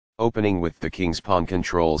Opening with the king's pawn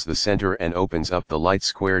controls the center and opens up the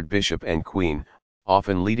light-squared bishop and queen,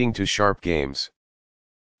 often leading to sharp games.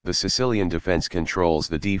 The Sicilian defense controls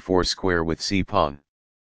the d4 square with c-pawn.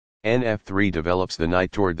 Nf3 develops the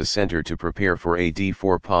knight toward the center to prepare for a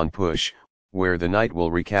d4 pawn push, where the knight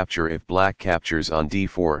will recapture if black captures on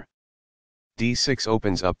d4. d6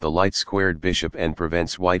 opens up the light-squared bishop and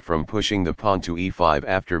prevents white from pushing the pawn to e5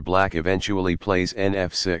 after black eventually plays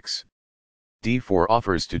nf6. d4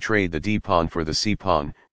 offers to trade the d-pawn for the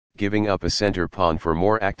c-pawn, giving up a center pawn for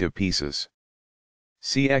more active pieces.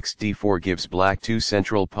 Cx d4 gives black 2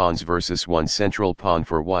 central pawns versus 1 central pawn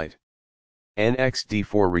for white. Nx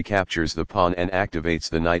d4 recaptures the pawn and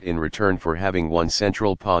activates the knight in return for having 1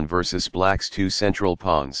 central pawn versus black's 2 central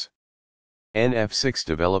pawns. Nf6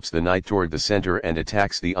 develops the knight toward the center and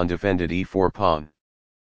attacks the undefended e4 pawn.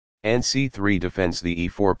 Nc3 defends the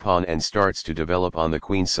e4 pawn and starts to develop on the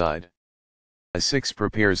queen side. A6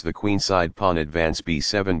 prepares the queenside pawn advance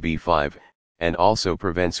b7 b5, and also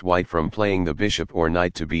prevents white from playing the bishop or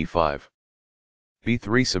knight to b5.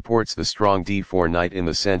 b3 supports the strong d4 knight in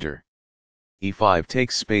the center. e5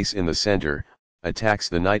 takes space in the center, attacks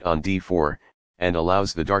the knight on d4, and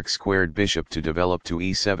allows the dark squared bishop to develop to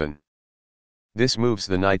e7. This moves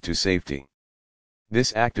the knight to safety.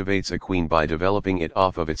 This activates a queen by developing it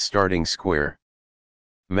off of its starting square.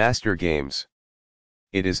 Master games.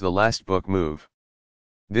 It is the last book move.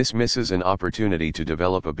 This misses an opportunity to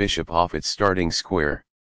develop a bishop off its starting square.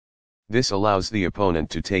 This allows the opponent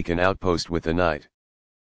to take an outpost with the knight.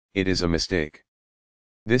 It is a mistake.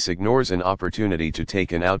 This ignores an opportunity to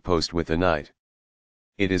take an outpost with the knight.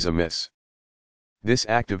 It is a miss. This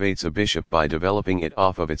activates a bishop by developing it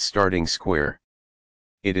off of its starting square.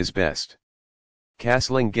 It is best.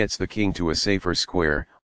 Castling gets the king to a safer square,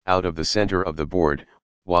 out of the center of the board,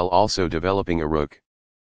 while also developing a rook.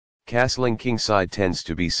 Castling kingside tends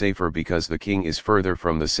to be safer because the king is further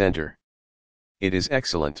from the center. It is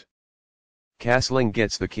excellent. Castling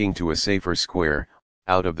gets the king to a safer square,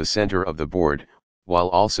 out of the center of the board, while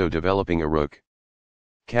also developing a rook.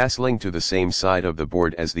 Castling to the same side of the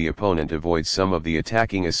board as the opponent avoids some of the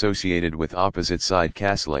attacking associated with opposite side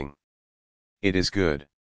castling. It is good.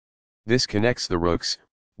 This connects the rooks,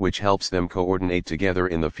 which helps them coordinate together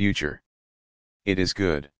in the future. It is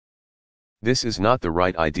good. This is not the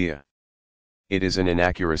right idea. It is an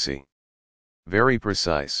inaccuracy. Very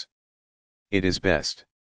precise. It is best.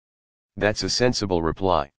 That's a sensible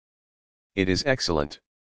reply. It is excellent.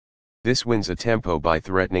 This wins a tempo by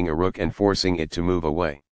threatening a rook and forcing it to move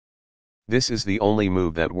away. This is the only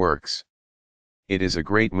move that works. It is a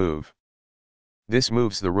great move. This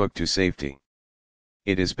moves the rook to safety.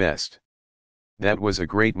 It is best. That was a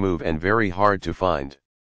great move and very hard to find.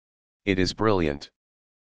 It is brilliant.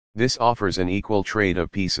 This offers an equal trade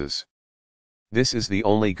of pieces. This is the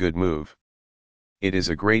only good move. It is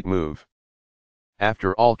a great move.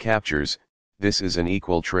 After all captures, this is an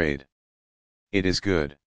equal trade. It is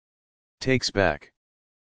good. Takes back.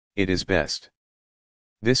 It is best.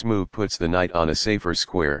 This move puts the knight on a safer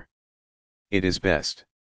square. It is best.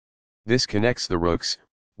 This connects the rooks,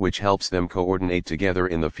 which helps them coordinate together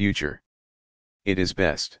in the future. It is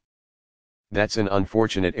best. That's an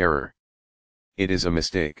unfortunate error. It is a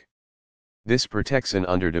mistake. This protects an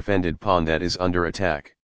underdefended pawn that is under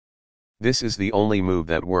attack. This is the only move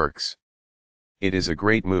that works. It is a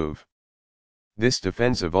great move. This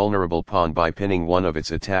defends a vulnerable pawn by pinning one of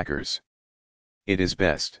its attackers. It is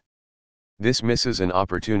best. This misses an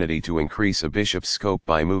opportunity to increase a bishop's scope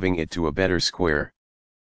by moving it to a better square.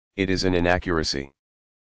 It is an inaccuracy.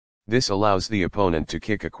 This allows the opponent to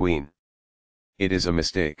kick a queen. It is a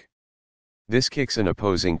mistake. This kicks an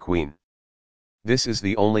opposing queen. This is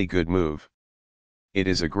the only good move. It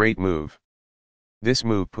is a great move. This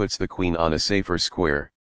move puts the queen on a safer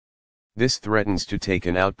square. This threatens to take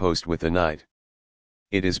an outpost with the knight.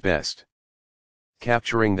 It is best.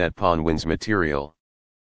 Capturing that pawn wins material.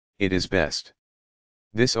 It is best.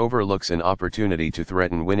 This overlooks an opportunity to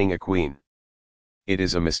threaten winning a queen. It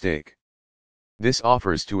is a mistake. This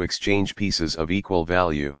offers to exchange pieces of equal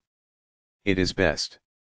value. It is best.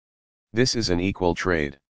 This is an equal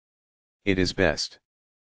trade. It is best.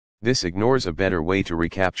 This ignores a better way to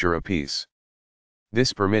recapture a piece.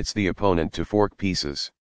 This permits the opponent to fork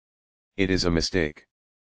pieces. It is a mistake.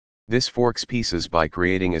 This forks pieces by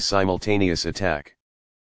creating a simultaneous attack.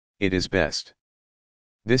 It is best.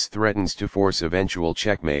 This threatens to force eventual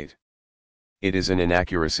checkmate. It is an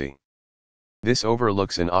inaccuracy. This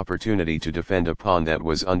overlooks an opportunity to defend a pawn that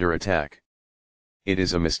was under attack. It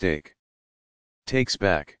is a mistake. Takes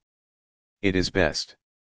back. It is best.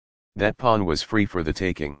 That pawn was free for the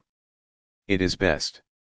taking. It is best.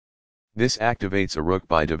 This activates a rook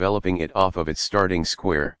by developing it off of its starting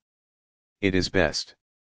square. It is best.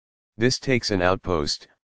 This takes an outpost,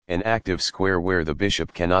 an active square where the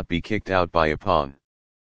bishop cannot be kicked out by a pawn.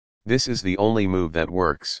 This is the only move that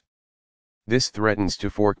works. This threatens to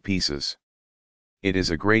fork pieces. It is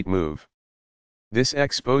a great move. This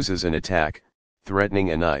exposes an attack,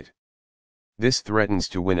 threatening a knight. This threatens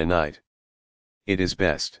to win a knight. It is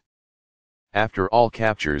best. After all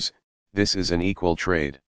captures, this is an equal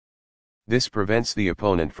trade. This prevents the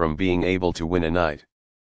opponent from being able to win a knight.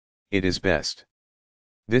 It is best.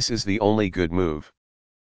 This is the only good move.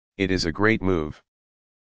 It is a great move.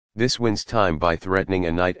 This wins time by threatening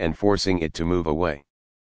a knight and forcing it to move away.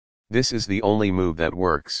 This is the only move that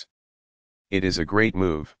works. It is a great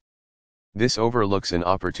move. This overlooks an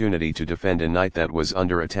opportunity to defend a knight that was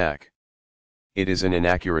under attack. It is an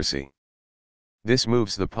inaccuracy. This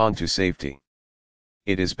moves the pawn to safety.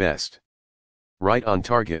 It is best. Right on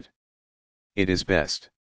target. It is best.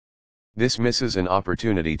 This misses an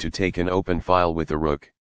opportunity to take an open file with the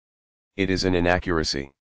rook. It is an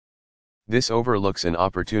inaccuracy. This overlooks an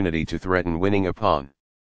opportunity to threaten winning a pawn.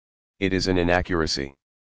 It is an inaccuracy.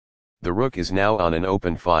 The rook is now on an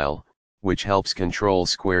open file, which helps control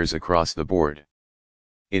squares across the board.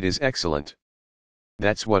 It is excellent.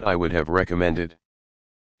 That's what I would have recommended.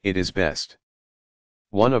 It is best.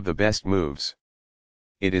 One of the best moves.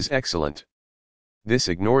 It is excellent. This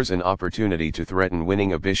ignores an opportunity to threaten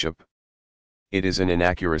winning a bishop. It is an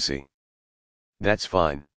inaccuracy. That's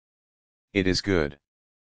fine. It is good.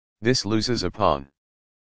 This loses a pawn.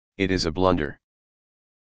 It is a blunder.